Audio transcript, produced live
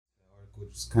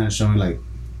kind of showing like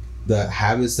the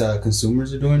habits that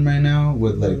consumers are doing right now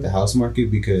with like the house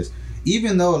market, because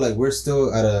even though like we're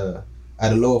still at a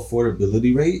low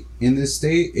affordability rate in this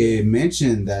state, it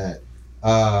mentioned that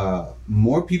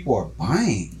more people are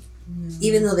buying.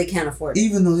 Even though they can't afford it.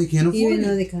 Even though they can't afford it. Even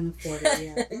though they can't afford it,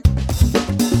 yeah.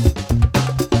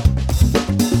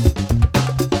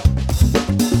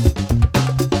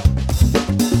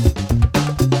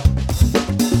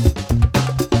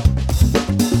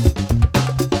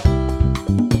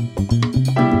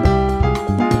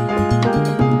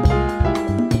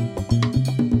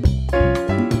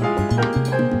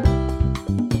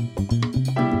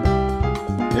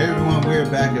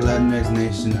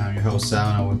 I'm your host, Sal,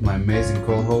 and I'm with my amazing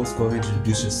co-host. Go ahead and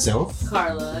introduce yourself.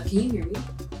 Carla, can you hear me?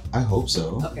 I hope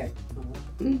so. Okay.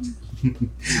 I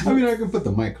mean, I can put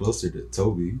the mic closer to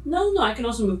Toby. No, I can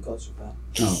also move closer, but...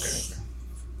 Okay.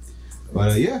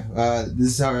 But this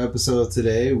is our episode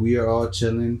today. We are all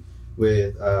chilling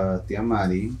with Tia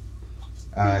Mari.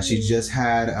 She just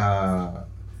had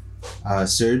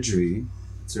surgery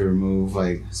to remove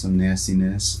like some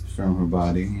nastiness from her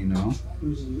body, you know.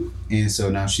 Mm-hmm. And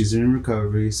so now she's in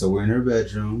recovery. So we're in her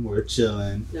bedroom. We're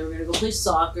chilling. Then we're gonna go play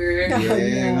soccer.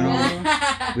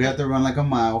 Yeah, we have to run like a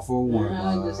mile for a warm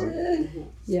up.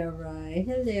 Yeah, right.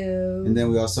 Hello. And then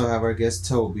we also have our guest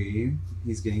Toby.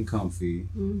 He's getting comfy.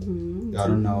 Mm-hmm. Y'all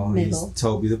don't know. He's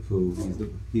Toby the Pooh.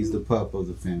 He's the pup of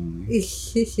the family.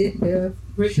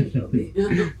 Freaking Toby.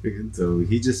 Freaking Toby.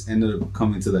 He just ended up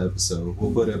coming to the episode.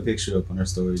 We'll put a picture up on our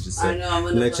story just to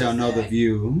let y'all know the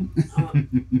view.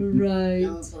 Right.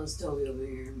 Toby over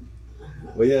here.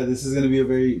 Well, yeah, this is gonna be a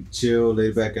very chill,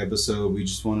 laid back episode. We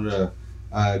just wanted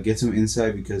to get some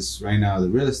insight because right now the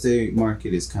real estate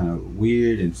market is kind of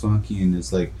weird and funky, and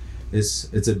it's like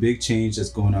it's a big change that's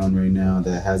going on right now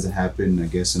that hasn't happened, I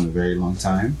guess, in a very long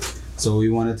time. So we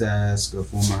wanted to ask a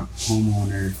former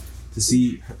homeowner to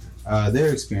see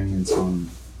their experience on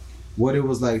what it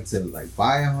was like to like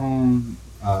buy a home,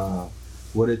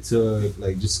 what it took,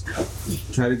 like just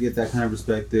try to get that kind of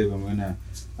perspective. And we're gonna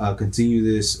continue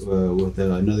this with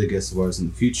another guest of ours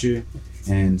in the future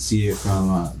and see it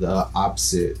from the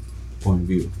opposite point of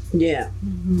view. Yeah.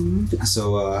 Mm-hmm.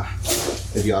 So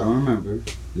if y'all don't remember,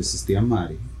 this is Tia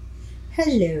Mari.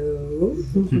 Hello.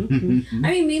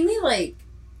 I mean, mainly like,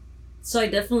 so I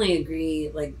definitely agree,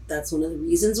 like that's one of the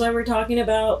reasons why we're talking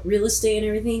about real estate and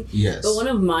everything. Yes. But one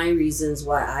of my reasons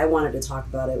why I wanted to talk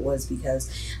about it was because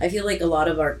I feel like a lot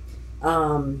of our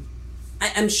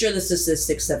I'm sure the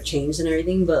statistics have changed and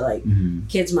everything, but like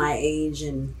kids my age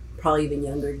and probably even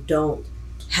younger don't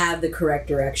have the correct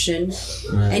direction.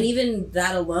 Right. And even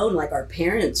that alone, like our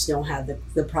parents don't have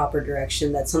the proper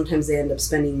direction, that sometimes they end up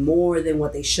spending more than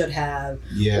what they should have,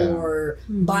 or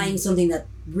buying something that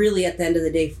really at the end of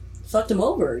the day fucked them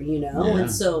over, you know? Yeah.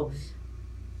 And so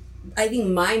I think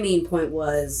my main point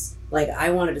was like I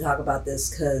wanted to talk about this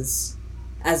because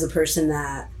as a person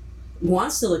that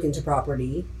wants to look into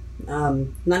property, not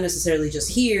necessarily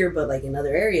just here but like in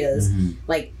other areas,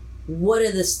 like what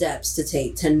are the steps to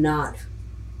take to not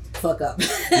fuck up? Like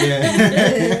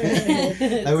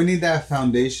we need that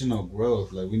foundational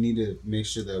growth. Like we need to make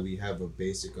sure that we have a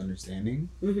basic understanding,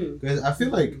 because I feel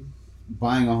like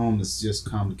buying a home is just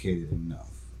complicated enough.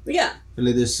 Yeah. I feel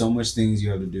like there's so much things you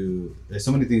have to do. There's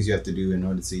so many things you have to do in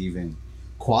order to even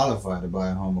qualify to buy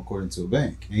a home according to a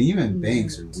bank. And even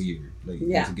banks are weird. Like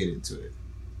you have to get into it.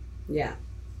 Yeah.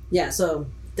 Yeah, so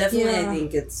definitely I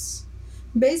think it's...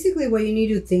 Basically what you need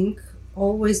to think,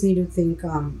 always need to think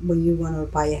when you want to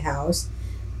buy a house,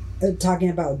 talking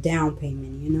about down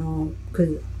payment, you know,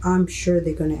 because I'm sure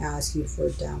they're going to ask you for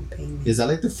a down payment. Is that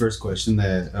like the first question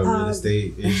that a real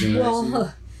estate agent asks you?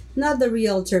 Not the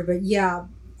realtor, but yeah,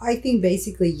 I think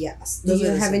basically yes. Do you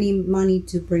have any money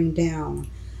to bring down?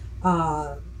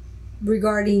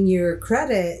 Regarding your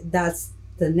credit, that's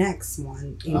the next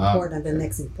one important. The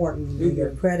next important, you know,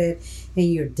 your credit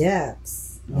and your debts.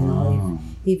 You know,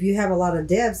 if you have a lot of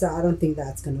debts, I don't think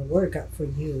that's going to work out for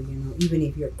you. You know, even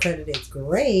if your credit is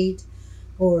great,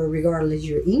 or regardless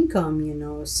your income, you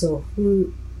know. So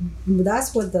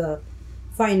that's what the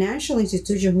financial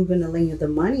institution who's going to lend you the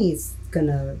money is going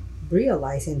to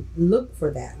realize and look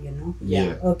for that, you know.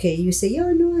 Yeah. Okay, you say,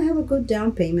 oh no, I have a good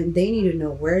down payment. They need to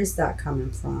know where is that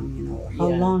coming from, you know, or how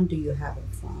long do you have it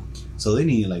from. So they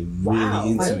need like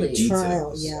really intimate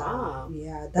details. Yeah.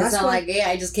 That's not like,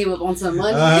 I just came up on some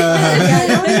money.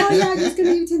 I'm just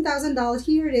gonna give you $10,000.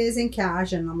 Here it is in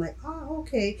cash, and I'm like, oh,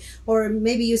 okay. Or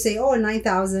maybe you say, oh,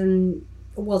 9,000.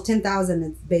 Well, 10,000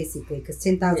 is basically because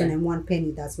 10,000 and 1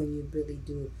 penny. That's when you really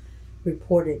do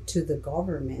report it to the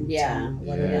government.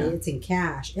 Whatever it's in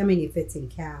cash. I mean, if it's in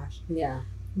cash. Yeah.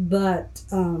 But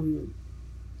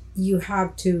you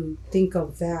have to think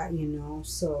of that,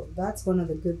 So that's one of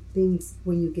the good things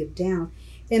when you give down.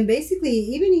 And basically,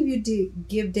 even if you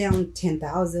give down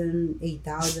 10,000,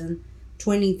 8,000,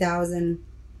 20,000,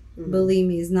 believe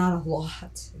me, it's not a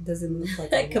lot. It doesn't look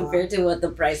like a compared lot. to what the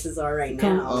prices are right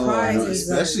now. I know,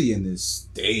 especially in this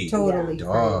state. Totally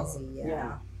crazy.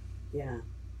 Yeah.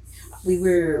 We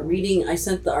were reading. I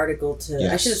sent the article to.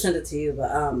 Yes. I should have sent it to you,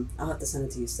 but I'll have to send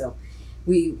it to you still.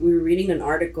 We were reading an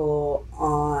article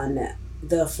on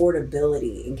the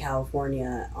affordability in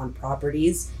California on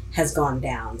properties has gone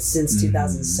down since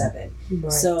 2007.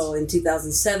 Right. So in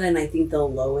 2007, I think the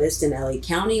lowest in LA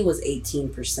County was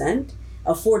 18%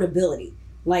 affordability.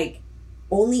 Like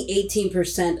only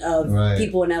 18% of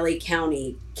people in LA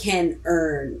County can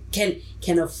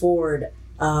afford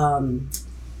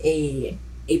a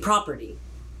property.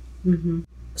 Mm-hmm.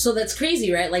 So that's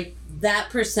crazy, right? Like that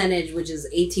percentage, which is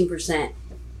 18%,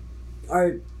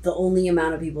 are the only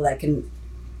amount of people that can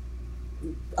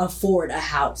afford a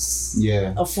house,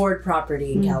 afford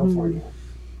property in California.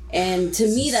 And to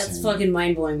me, that's fucking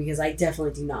mind blowing because I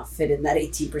definitely do not fit in that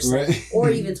 18% or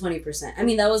even 20%. I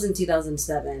mean, that was in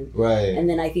 2007, right? And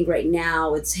then I think right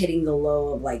now it's hitting the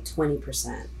low of like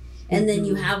 20%. And then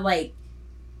you have like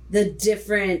the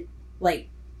different like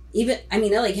even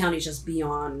LA County is just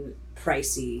beyond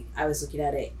pricey. I was looking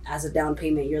at it as a down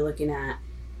payment. You're looking at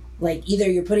like either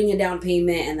you're putting a down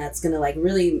payment and that's gonna like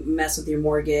really mess with your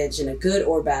mortgage in a good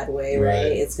or bad way, right?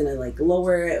 It's gonna like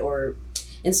lower it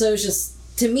and so it's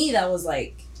just to me that was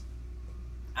like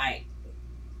I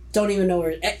don't even know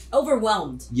where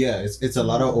overwhelmed. Yeah, it's a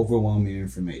lot of overwhelming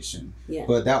information. Yeah.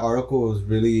 But that article was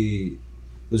really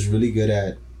good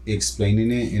at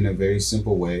explaining it in a very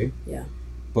simple way. Yeah.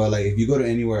 But like if you go to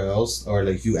anywhere else or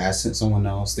like if you ask someone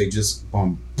else, they just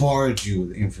bombard you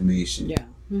with information. Yeah.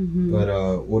 Mm-hmm. But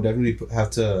we'll definitely have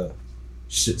to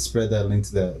spread that link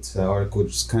to the article,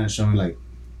 just kind of showing like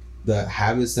the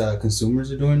habits that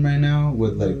consumers are doing right now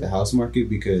with like the house market,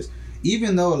 because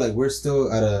even though like we're still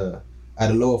at a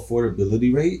low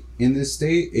affordability rate in this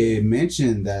state, it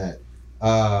mentioned that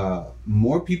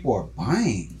more people are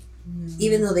buying.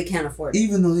 Even though they can't afford it.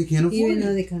 Even though they can't afford Even it.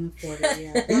 though they can't afford it,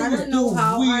 yeah. I don't know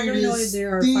if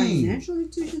there are financial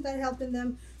institutions that are helping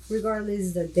them,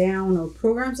 regardless the down or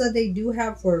programs that they do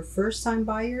have for first time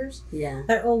buyers. Yeah.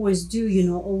 That always do,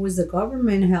 always the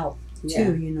government help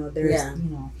too, there's,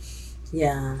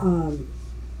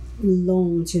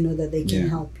 loans, that they can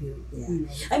help you. Yeah.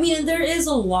 I mean, and there is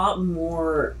a lot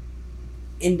more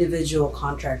individual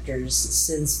contractors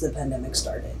since the pandemic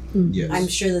started. Mm-hmm. Yes. I'm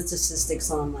sure the statistics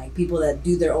on like people that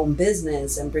do their own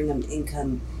business and bring them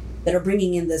income that are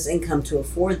bringing in this income to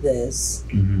afford this.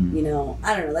 Mm-hmm.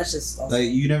 I don't know. That's just also, like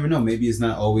you never know. Maybe it's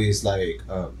not always like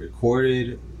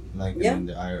recorded, like in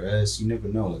the IRS. You never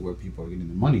know like where people are getting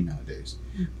their money nowadays.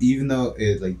 Mm-hmm. Even though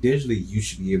it like digitally, you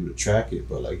should be able to track it,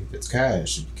 but like if it's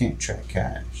cash, you can't track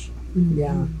cash.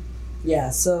 Mm-hmm. Yeah.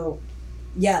 So.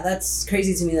 Yeah, that's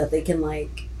crazy to me that they can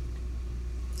like.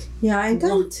 Yeah, and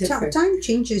time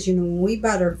changes. When we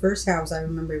bought our first house, I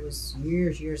remember it was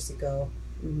years ago,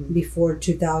 before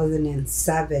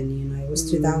 2007. It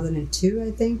was 2002,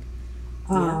 I think.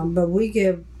 But we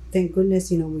thank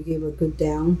goodness, we gave a good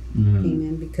down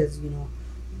payment because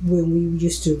when we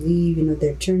used to leave,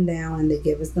 they turned down and they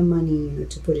gave us the money,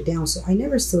 to put it down. So I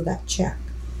never saw that check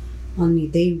on me.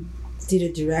 They did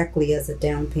it directly as a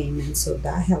down payment, so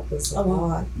that helped us a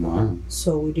lot. Wow.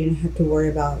 So we didn't have to worry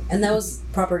about. And that was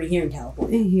property here in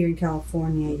California. Here in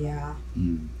California, yeah.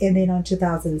 And then on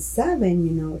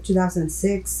 2007,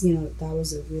 2006, that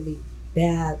was a really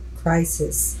bad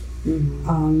crisis.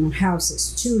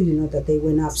 Houses too, that they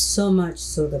went up so much.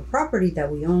 So the property that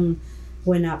we own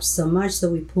went up so much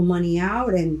that we pull money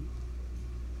out and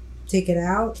take it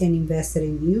out and invest it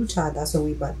in Utah. That's when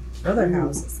we bought other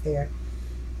houses there.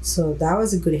 So that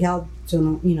was a good help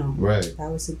to, right.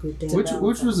 That was a good day.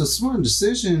 Which was a smart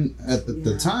decision at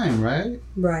the time, right?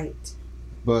 Right.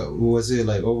 But was it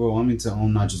like overwhelming to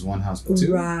own not just one house but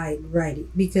two? Right.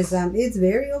 Because it's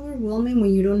very overwhelming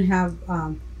when you don't have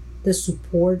the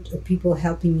support of people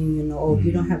helping you, or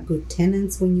you don't have good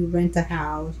tenants when you rent a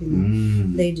house,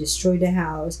 they destroy the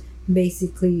house.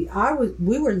 Basically,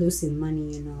 we were losing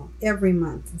money, every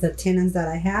month. The tenants that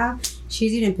I have, she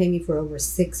didn't pay me for over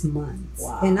 6 months.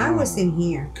 Wow. And I was in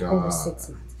here over 6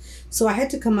 months. So I had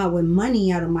to come out with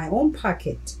money out of my own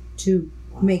pocket to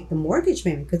make the mortgage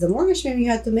payment, because the mortgage payment, you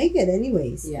have to make it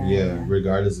anyways. Yeah.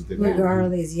 Regardless of the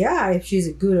if she's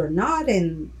good or not.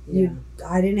 And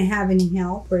I didn't have any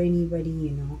help or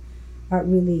anybody,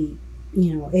 really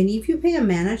and if you pay a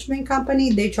management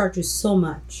company, they charge you so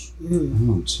much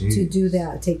to do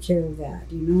that, take care of that,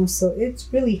 so it's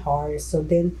really hard. So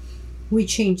then we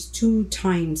changed 2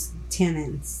 times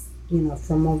tenants,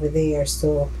 from over there.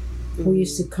 So we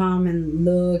used to come and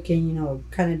look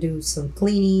and, kind of do some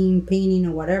cleaning, painting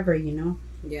or whatever,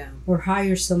 Yeah. or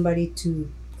hire somebody to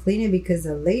clean it, because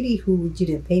the lady who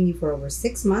didn't pay me for over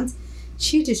 6 months,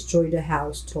 she destroyed the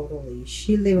house totally.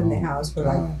 She lived in the house for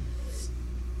like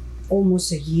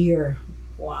almost a year.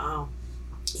 Wow.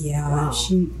 Yeah, Wow.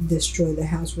 she destroyed the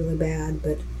house really bad,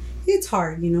 but it's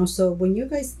hard, so when you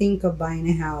guys think of buying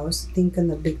a house, think on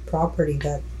the big property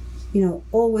that,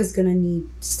 always gonna need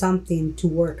something to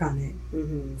work on it.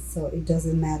 Mm-hmm. So it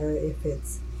doesn't matter if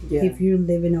it's Yeah. if you're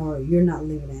living or you're not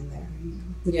living in there.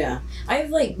 Yeah, I've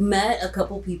like met a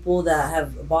couple people that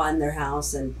have bought in their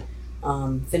house and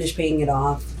finished paying it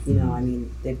off. I mean,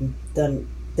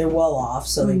 they're well off,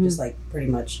 so they just like pretty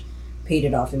much paid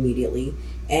it off immediately,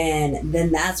 and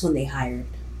then that's when they hired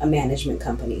a management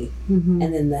company, Mm-hmm.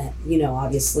 and then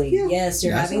obviously, yes,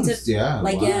 you're having to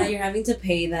you're having to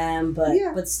pay them,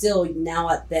 but still now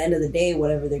at the end of the day,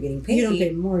 whatever they're getting paid, you don't pay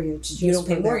mortgage. you don't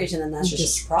pay mortgage, and then that's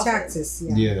just profit. Taxes.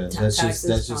 Yeah, that's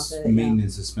Taxes, just profit,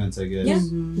 maintenance expense, I guess. Yeah.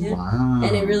 Mm-hmm. Yeah. Wow.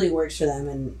 And it really works for them.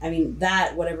 And I mean,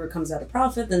 that whatever comes out of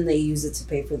profit, then they use it to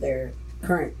pay for their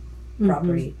current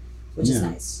property, which is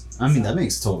nice. I mean, that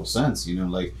makes total sense.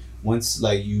 Like once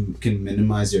like you can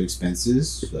minimize your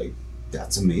expenses, like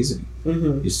that's amazing.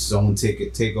 Mm-hmm. If someone take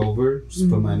over, just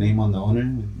put my name on the owner,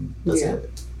 and that's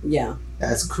it. Yeah.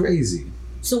 That's crazy.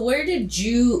 So who did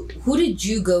you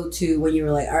go to when you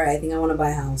were like, all right, I think I want to buy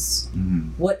a house?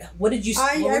 Mm-hmm. What did you?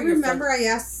 I remember I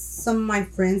asked some of my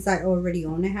friends that already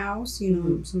own a house.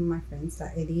 Some of my friends,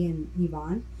 like Eddie and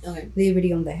Yvonne. Okay. They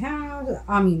already own the house.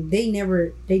 I mean, they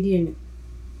didn't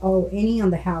owe any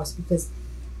on the house because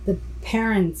the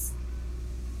parents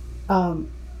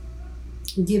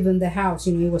give them the house.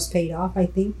 It was paid off, I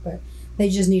think, but they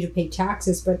just need to pay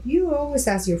taxes. But you always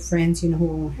ask your friends, who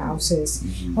own houses,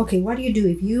 okay, what do you do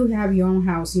if you have your own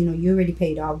house? You already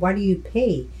paid off. What do you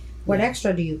pay? What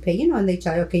extra do you pay? And they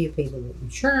tell you, okay, you pay the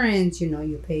insurance.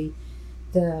 You pay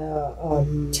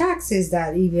the taxes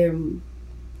that even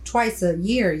twice a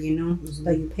year.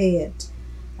 That you pay it.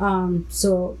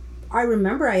 So I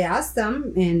remember I asked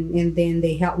them, and then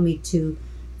they helped me to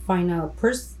find a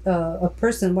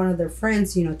person, one of their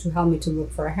friends, to help me to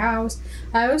look for a house.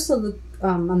 I also looked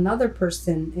another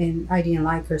person, and I didn't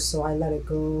like her, so I let it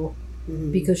go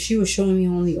because she was showing me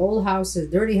only old houses,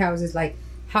 dirty houses, like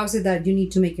houses that you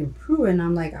need to make improve. And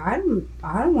I'm like, I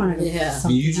don't want to. Yeah.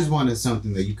 You just wanted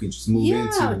something that you could just move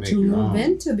into to make your own.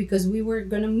 Into, because we were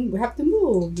gonna have to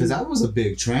move. Because that was a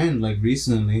big trend, like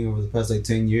recently over the past like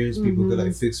 10 years, people could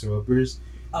like fixer uppers.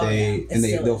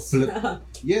 They'll flip.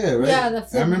 Yeah, right. Yeah, the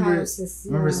flip houses. I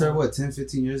remember it started 10,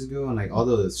 15 years ago, and like all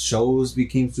the shows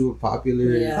became super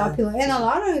popular. Yeah. Popular, and a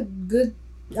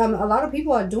lot of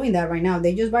people are doing that right now.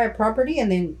 They just buy a property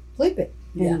and then flip it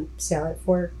and sell it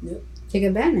for take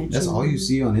advantage. That's all you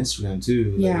see on Instagram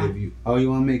too. Like if you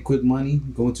want to make quick money,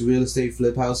 go into real estate,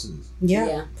 flip houses.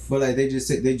 Yeah. But like they just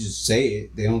say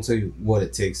it. They don't tell you what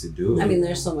it takes to do it. I mean,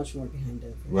 there's so much more behind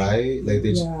it. Right? Like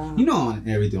they just on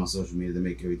everything on social media, they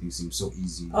make everything seem so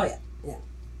easy. Oh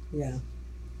yeah.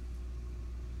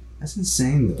 That's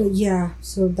insane though. But yeah,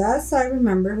 so that's I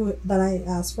remember that I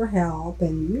asked for help,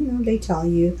 and they tell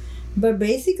you. But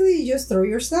basically, you just throw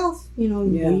yourself. We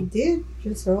did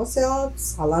just throw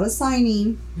ourselves. A lot of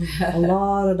signing, a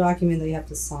lot of documents that you have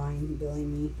to sign. Believe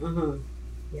me.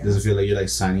 Yeah. Does it feel like you're like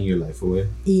signing your life away?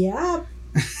 Yeah.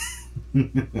 Oh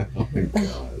my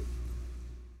god.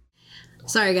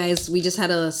 Sorry guys, we just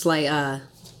had a slight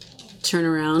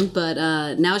turnaround, but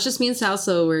now it's just me and Sal,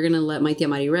 so we're gonna let my tia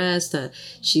Mari rest.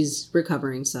 She's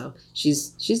recovering, so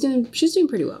she's doing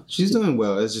pretty well. She's doing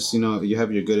well. It's just you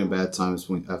have your good and bad times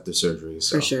after surgery.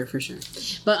 So. For sure.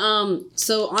 But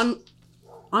so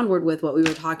onward with what we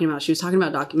were talking about. She was talking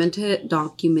about can't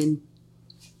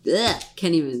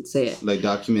even say it. Like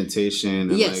documentation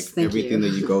and like everything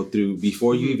that you go through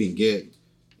before you even get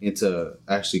into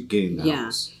actually getting the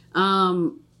house.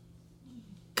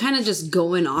 Kind of just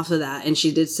going off of that, and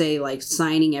she did say like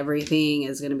signing everything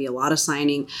is going to be a lot of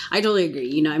signing. I totally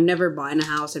agree. I've never bought in a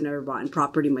house, I've never bought in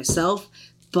property myself,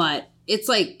 but it's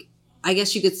like, I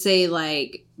guess you could say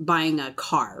like buying a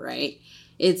car, right?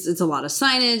 It's a lot of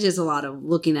signage. It's a lot of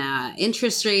looking at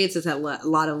interest rates. It's a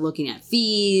lot of looking at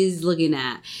fees, looking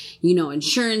at,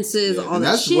 insurances, all that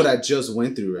that's shit. what I just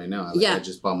went through right now. I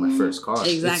just bought my first car.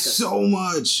 Exactly. It's so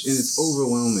much, and it's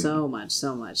overwhelming.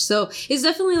 So much. So it's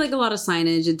definitely like a lot of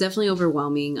signage. It's definitely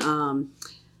overwhelming.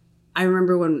 I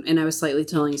remember when, and I was slightly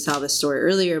telling Sal this story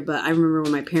earlier, but I remember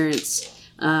when my parents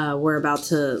were about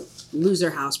to lose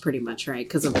their house pretty much, right?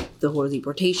 Because of the whole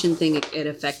deportation thing, it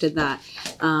affected that.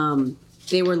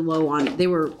 They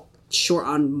were short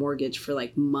on mortgage for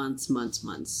like months.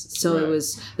 So Right. it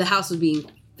was, the house was being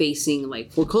facing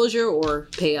like foreclosure or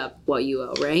pay up what you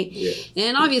owe, right? Yeah.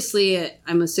 And obviously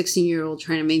I'm a 16-year-old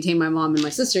trying to maintain my mom and my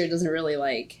sister. It doesn't really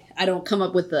like, I don't come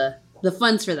up with the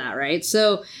funds for that, right?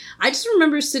 So I just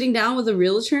remember sitting down with a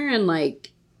realtor and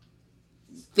like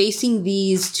facing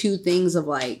these two things of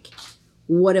like,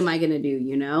 what am I going to do,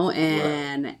 you know?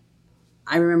 And right.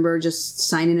 I remember just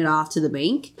signing it off to the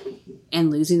bank and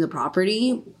losing the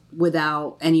property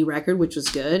without any record, which was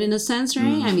good in a sense, right?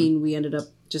 Mm-hmm. I mean, we ended up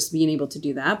just being able to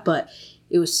do that, but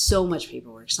it was so much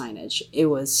paperwork signage. It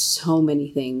was so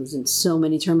many things and so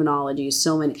many terminologies,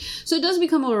 so it does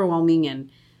become overwhelming. And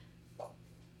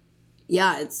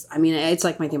yeah, it's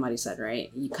like my Mari said,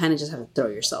 right? You kind of just have to throw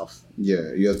yourself.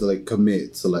 Yeah, you have to like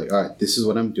commit to like, all right, this is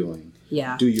what I'm doing.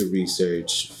 Yeah. Do your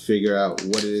research, figure out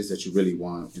what it is that you really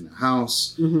want in a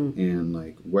house, mm-hmm. and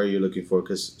like where you're looking for.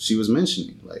 Because she was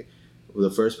mentioning like the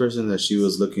first person that she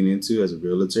was looking into as a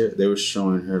realtor, they were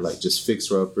showing her like just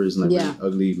fixer-uppers and like really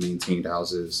ugly maintained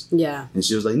houses. Yeah. And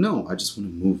she was like, no, I just want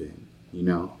to move in, you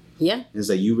know? Yeah. And it's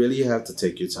like, you really have to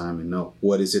take your time and know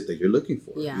what is it that you're looking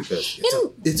for. Yeah. Because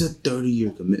it's a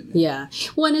 30-year commitment. Yeah.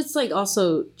 Well, and it's like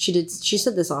also, she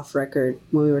said this off record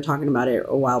when we were talking about it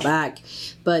a while back,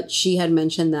 but she had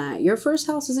mentioned that your first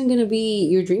house isn't going to be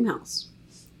your dream house,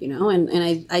 you know? And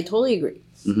I totally agree.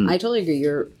 Mm-hmm. I totally agree.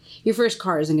 Your first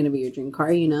car isn't going to be your dream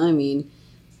car, you know? I mean,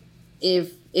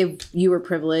 if you were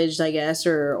privileged, I guess,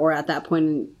 or at that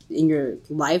point in your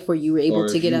life where you were able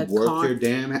to get a car, your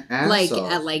damn ass like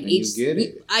off at like age,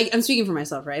 I'm speaking for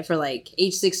myself, right? For like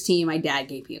age 16, my dad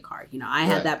gave me a car. You know, I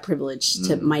had that privilege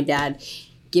to my dad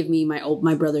give me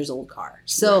my brother's old car.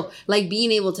 So like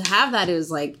being able to have that, it was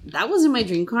like that wasn't my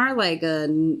dream car, like a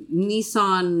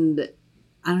Nissan.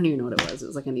 I don't even know what it was. It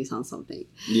was like a Nissan something.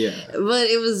 Yeah, but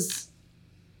it was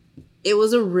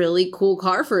a really cool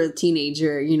car for a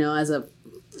teenager, you know, as a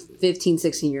 15,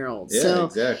 16-year-old. Yeah, so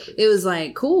exactly. It was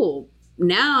like, cool.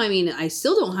 Now, I mean, I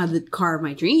still don't have the car of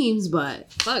my dreams,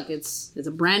 but fuck, it's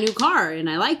a brand new car and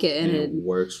I like it. And it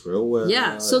works real well.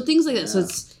 Yeah. So things like that. So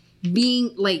it's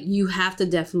being like, you have to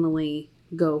definitely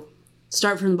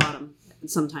start from the bottom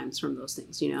sometimes from those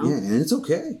things, you know? Yeah. And it's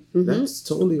okay. Mm-hmm. That's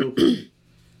totally okay.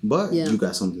 But you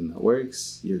got something that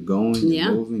works. You're going,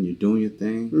 you're moving, you're doing your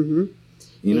thing. Mm-hmm.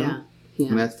 You know? Yeah. Yeah.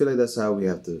 And I feel like that's how we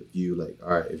have to view, like, all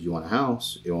right, if you want a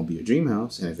house, it won't be your dream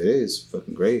house. And if it is,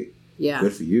 fucking great. Yeah.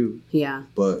 Good for you. Yeah.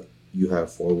 But you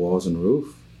have 4 walls and a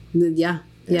roof. Yeah.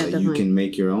 And definitely. You can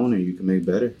make your own or you can make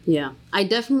better. Yeah. I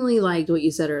definitely liked what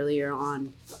you said earlier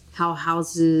on how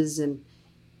houses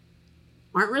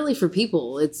aren't really for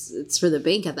people. It's for the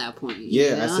bank at that point. Yeah.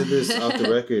 You know? I said this off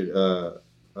the record a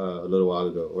little while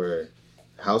ago where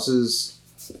houses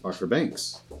are for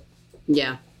banks.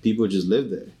 Yeah. People just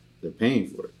live there. They're paying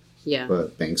for it. Yeah.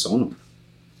 But banks own them.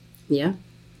 Yeah.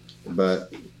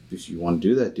 But if you want to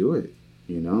do that, do it.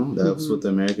 You know? That's what the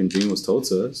American dream was told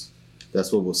to us.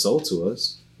 That's what was sold to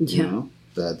us. Yeah. You know?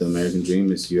 That the American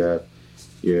dream is you have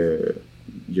your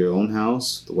own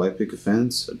house, the white picket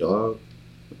fence, a dog,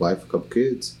 a wife, a couple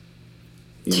kids.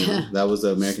 You know? That was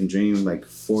the American dream like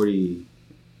 70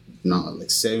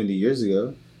 years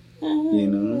ago. You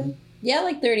know? Yeah,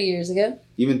 like 30 years ago.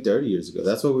 Even 30 years ago.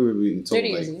 That's what we were being told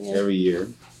like every year.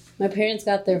 My parents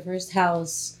got their first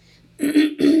house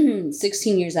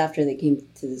 16 years after they came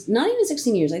to this. Not even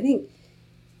 16 years. I think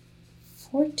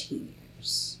 14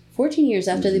 years. 14 years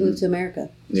after they moved to America.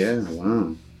 Yeah,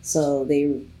 wow. So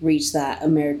they reached that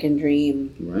American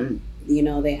dream. Right. You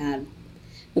know, they had...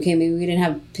 Okay, maybe we didn't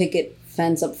have picket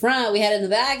fence up front. We had it in the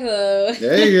back, though.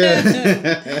 There you go.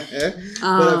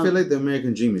 But I feel like the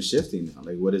American dream is shifting now.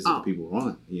 Like, what is it that people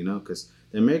want? You know, because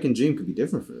the American dream could be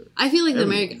different for I feel like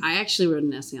everyone. I actually wrote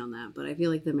an essay on that, but I feel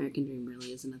like the American dream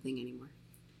really isn't a thing anymore.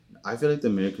 I feel like the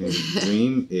American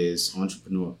dream is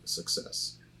entrepreneurial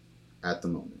success at the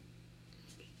moment.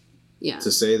 Yeah.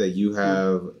 To say that you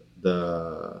have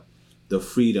the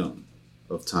freedom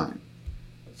of time.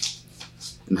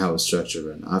 And how it's structured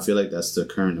right now. I feel like that's the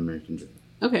current American dream.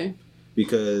 Okay.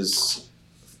 Because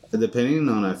depending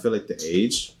on, I feel like the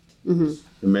age, the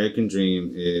American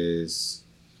dream is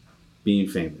being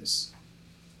famous.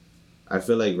 I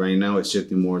feel like right now it's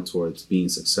shifting more towards being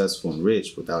successful and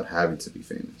rich without having to be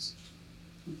famous.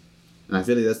 And I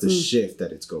feel like that's the shift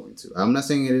that it's going to. I'm not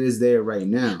saying it is there right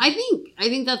now. I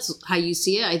think that's how you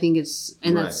see it. I think it's,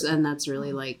 and that's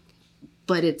really like,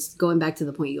 but it's going back to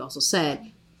the point you also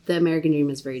said. the American dream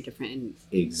is very different in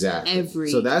exactly.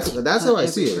 So that's how I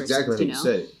see it. person, Exactly how you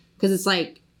said it. Because it's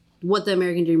like what the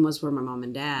American dream was for my mom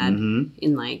and dad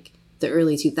in like the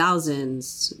early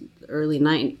 2000s, early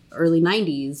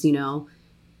 90s, you know.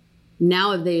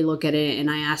 Now if they look at it and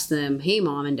I ask them, hey,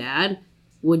 mom and dad,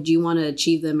 would you want to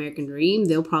achieve the American dream?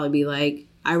 They'll probably be like,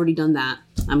 I already done that.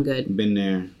 I'm good. Been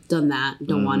there. Done that.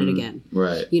 Don't want it again.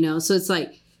 Right. You know, so it's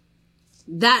like,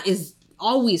 that is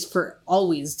always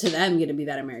to them going to be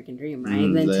that American dream, right?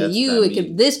 And then to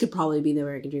you, this could probably be the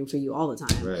American dream for you all the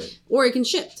time. Right. Or it can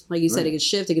shift. Like you said, it can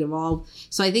shift, it can evolve.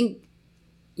 So I think,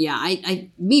 yeah,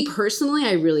 me personally,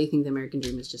 I really think the American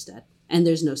dream is just dead. And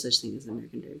there's no such thing as the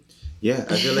American dream. Yeah,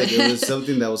 I feel like it was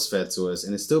something that was fed to us,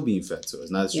 and it's still being fed to us.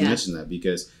 Now that you mentioned that,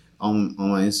 because on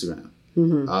my Instagram,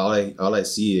 all I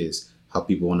see is how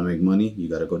people want to make money. You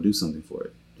got to go do something for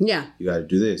it. Yeah. You got to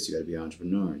do this. You got to be an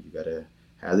entrepreneur. You got to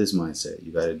have this mindset.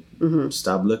 You got to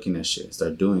stop looking at shit,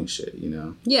 start doing shit. You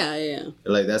know. Yeah.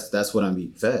 Like that's what I'm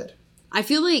being fed. I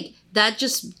feel like that's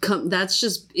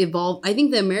just evolved. I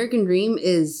think the American dream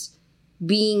is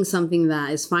being something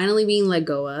that is finally being let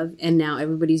go of, and now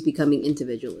everybody's becoming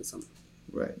individualism.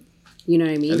 Right. You know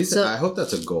what I mean? At least I hope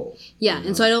that's a goal. Yeah, you know?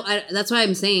 and so that's why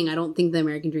I'm saying I don't think the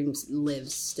American dream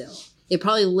lives still. It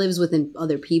probably lives within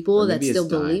other people that still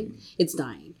believe. It's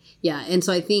dying. Yeah, and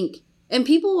so I think, and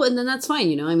then that's fine,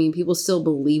 you know? I mean, people still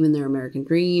believe in their American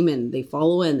dream, and they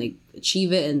follow it, and they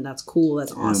achieve it, and that's cool,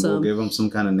 that's awesome. We'll give them some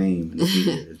kind of name in a few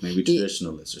years, maybe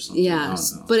traditionalist or something. Yeah,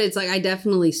 but it's like, I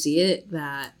definitely see it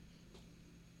that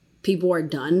people are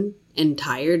done and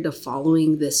tired of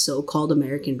following this so-called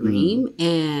American dream,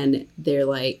 and they're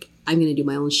like, I'm going to do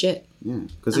my own shit. Yeah,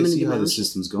 because they see how the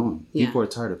system's going. Yeah. People are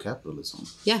tired of capitalism.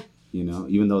 Yeah. You know,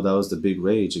 even though that was the big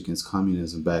rage against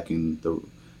communism back in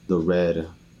the red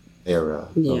era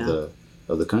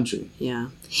of the country. Yeah.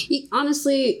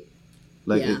 Honestly,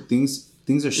 like things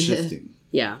are shifting.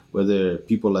 Yeah. Whether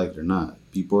people like it or not,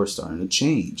 people are starting to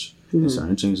change. They're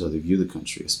starting to change how they view the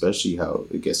country, especially how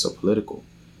it gets so political.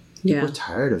 People are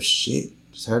tired of shit.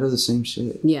 Tired of the same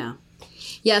shit. Yeah.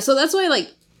 Yeah, so that's why, like,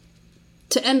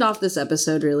 to end off this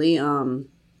episode, really,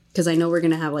 because I know we're going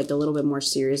to have, like, a little bit more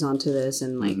serious onto this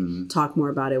and, like, talk more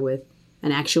about it with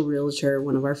an actual realtor,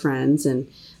 one of our friends, and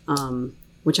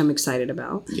which I'm excited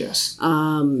about. Yes.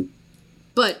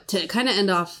 But to kind of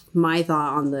end off my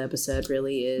thought on the episode,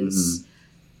 really, is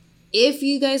if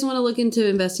you guys want to look into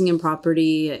investing in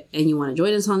property and you want to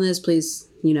join us on this, please,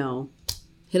 you know,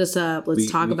 hit us up.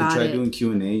 Let's talk about it. We can try doing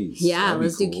Q&As. Yeah,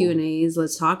 let's do Q&As.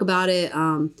 Let's talk about it.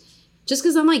 Just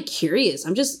because I'm like curious.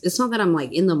 It's not that I'm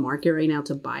like in the market right now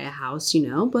to buy a house, you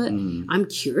know, but I'm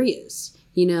curious.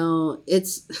 You know,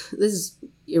 this is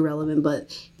irrelevant,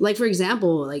 but like, for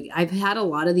example, like I've had a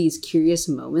lot of these curious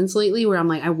moments lately where I'm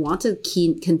like, I want to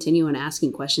continue on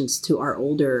asking questions to our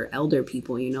elder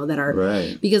people, you know, that are,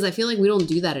 because I feel like we don't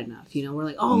do that enough. You know, we're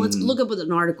like, oh, let's look up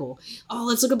an article. Oh,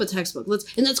 let's look up a textbook.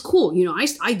 And that's cool. You know,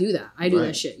 I do that. I do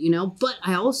that shit, you know, but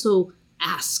I also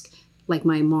ask like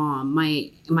my mom,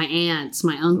 my aunts,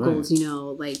 my uncles, you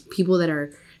know, like people that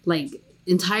are like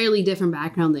entirely different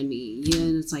background than me. You know,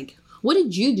 and it's like, what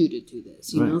did you do to do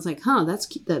this? You know, it's like,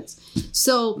 that's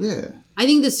so. Yeah. I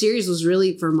think this series was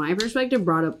really, from my perspective,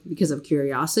 brought up because of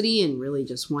curiosity and really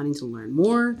just wanting to learn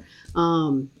more.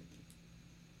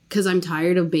 Because I'm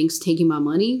tired of banks taking my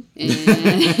money,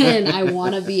 and I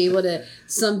want to be able to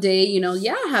someday, you know,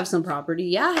 have some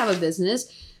property, have a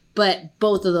business, but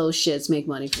both of those shits make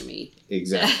money for me.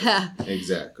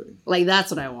 Exactly. Like,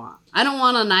 that's what I want. I don't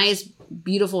want a nice,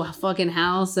 beautiful fucking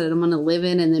house that I'm going to live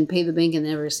in and then pay the bank and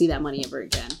never see that money ever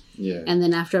again. Yeah. And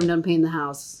then after I'm done paying the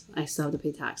house, I still have to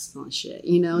pay taxes on shit.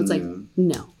 You know, it's like,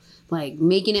 no. Like,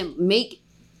 make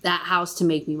that house to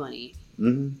make me money.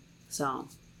 Mm-hmm. So,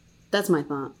 that's my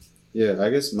thought. Yeah, I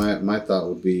guess my thought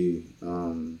would be,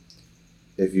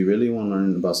 if you really want to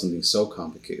learn about something so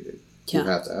complicated, you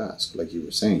have to ask. Like you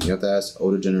were saying, you have to ask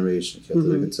older generations. You have to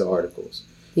look into articles.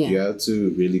 Yeah. You have to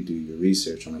really do your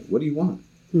research on, like, what do you want?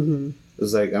 Mm-hmm.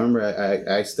 It's like, I remember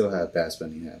I still have bad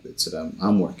spending habits that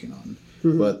I'm working on.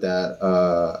 Mm-hmm. But that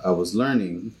I was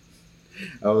learning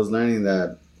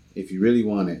that if you really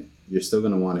want it, you're still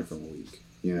going to want it from a week,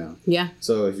 you know? Yeah.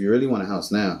 So if you really want a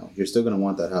house now, you're still going to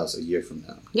want that house a year from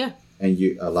now. Yeah. And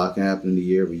a lot can happen in a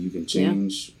year where you can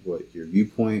change what your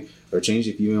viewpoint, or change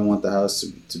if you even want the house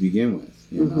to begin with,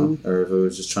 you know? Or if it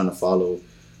was just trying to follow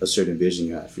a certain vision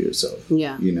you have for yourself.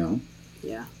 Yeah. You know?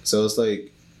 Yeah. So it's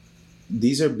like,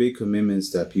 these are big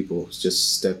commitments that people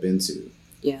just step into.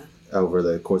 Yeah. Over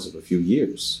the course of a few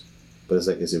years. But it's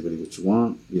like, is it really what you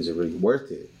want? Is it really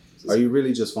worth it? Are you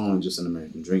really just following just an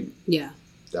American dream? Yeah.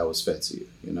 That was fed to you,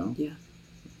 you know? Yeah.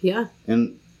 Yeah.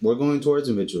 And we're going towards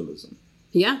individualism.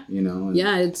 Yeah. You know? And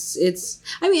yeah, it's.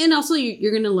 I mean, and also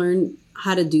you're going to learn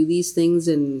how to do these things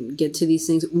and get to these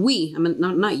things. We, I mean,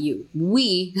 not you.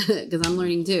 We, because I'm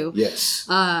learning too. Yes.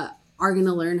 Are going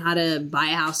to learn how to buy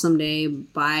a house someday,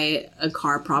 buy a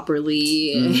car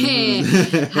properly,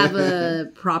 have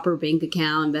a proper bank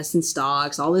account, invest in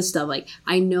stocks, all this stuff. Like,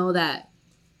 I know that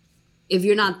if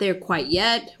you're not there quite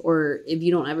yet, or if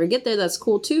you don't ever get there, that's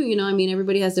cool too. You know, I mean,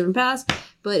 everybody has different paths.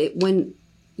 But when,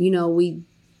 you know, we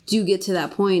do get to that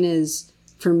point, is,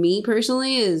 for me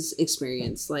personally, is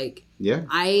experience. Like, yeah.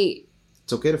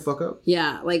 It's okay to fuck up.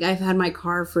 Yeah. Like, I've had my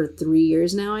car for 3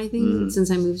 years now, I think,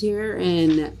 since I moved here.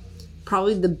 And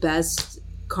probably the best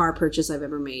car purchase I've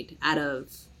ever made out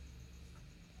of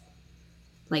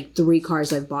like 3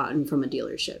 cars I've bought from a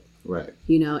dealership. Right.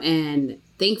 You know, and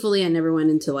thankfully I never went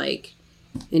into like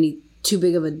any too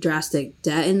big of a drastic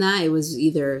debt in that. It was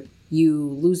either you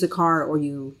lose the car or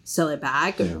you sell it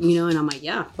back, you know, and I'm like,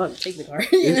 yeah, fuck, take the car.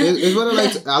 It's what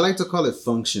I like to call it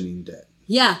functioning debt.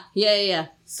 Yeah.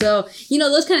 So, you know,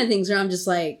 those kind of things where I'm just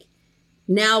like,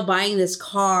 now buying this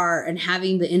car and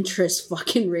having the interest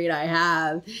fucking rate I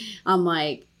have, I'm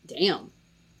like, damn.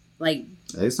 Like,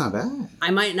 it's not bad.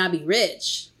 I might not be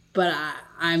rich, but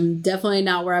I'm definitely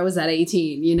not where I was at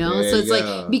 18, you know? So it's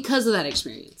like, because of that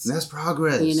experience. That's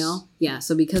progress. You know? Yeah,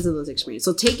 so because of those experiences.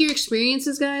 So take your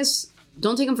experiences, guys.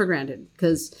 Don't take them for granted.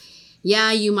 Because,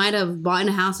 yeah, you might have bought in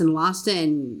a house and lost it,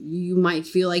 and you might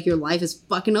feel like your life is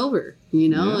fucking over, you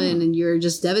know? Yeah. And you're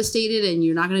just devastated, and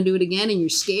you're not going to do it again, and you're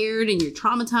scared, and you're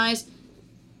traumatized.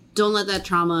 Don't let that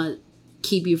trauma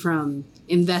keep you from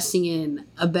investing in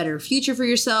a better future for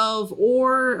yourself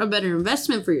or a better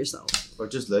investment for yourself. Or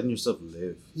just letting yourself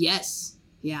live. Yes.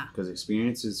 Yeah. Because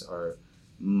experiences are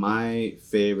my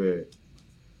favorite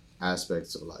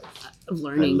aspects of life. Of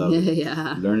learning. I love it.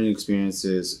 Yeah. Learning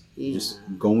experiences, just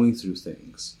going through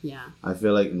things. Yeah. I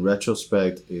feel like in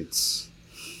retrospect,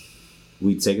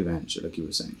 we take advantage, like you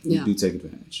were saying. Yeah. We do take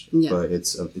advantage. Yeah. But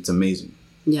it's amazing.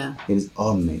 Yeah. It is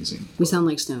amazing. We sound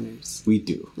like stoners. We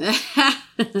do.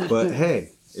 But hey,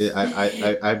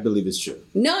 I believe it's true.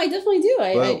 No, I definitely do.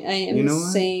 I am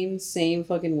the same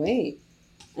fucking way.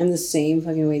 I'm the same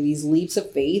fucking way. These leaps of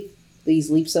faith,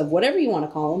 these leaps of whatever you want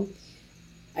to call them,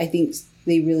 I think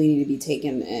they really need to be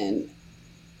taken. And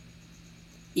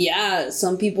yeah,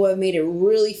 some people have made it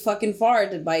really fucking far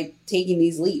by taking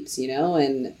these leaps, you know,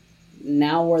 and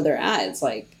now where they're at, it's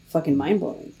like fucking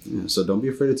mind-blowing. Yeah, so don't be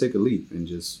afraid to take a leap and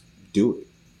just do it.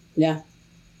 Yeah.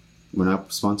 We're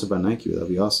not sponsored by Nike, that'd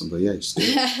be awesome, but yeah, just do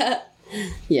it.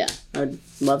 Yeah, I would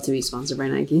love to be sponsored by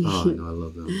Nike. Oh, I know, I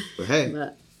love them. But hey.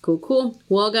 Cool.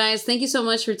 Well, guys, thank you so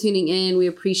much for tuning in. We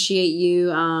appreciate you.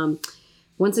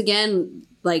 Once again,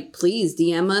 like, please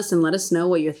DM us and let us know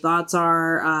what your thoughts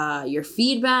are, your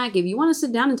feedback. If you want to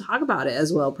sit down and talk about it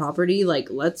as well, property, like,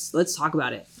 let's talk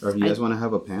about it. Or if you guys want to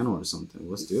have a panel or something,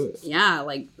 let's do it. Yeah,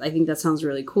 like, I think that sounds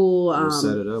really cool. We'll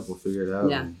set it up. We'll figure it out.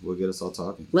 Yeah. And we'll get us all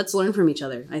talking. Let's learn from each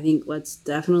other. I think let's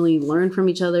definitely learn from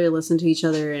each other, listen to each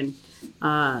other, and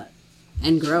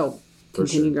grow.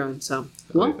 Continue growing. So,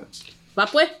 well,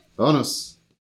 Papue. Vámonos.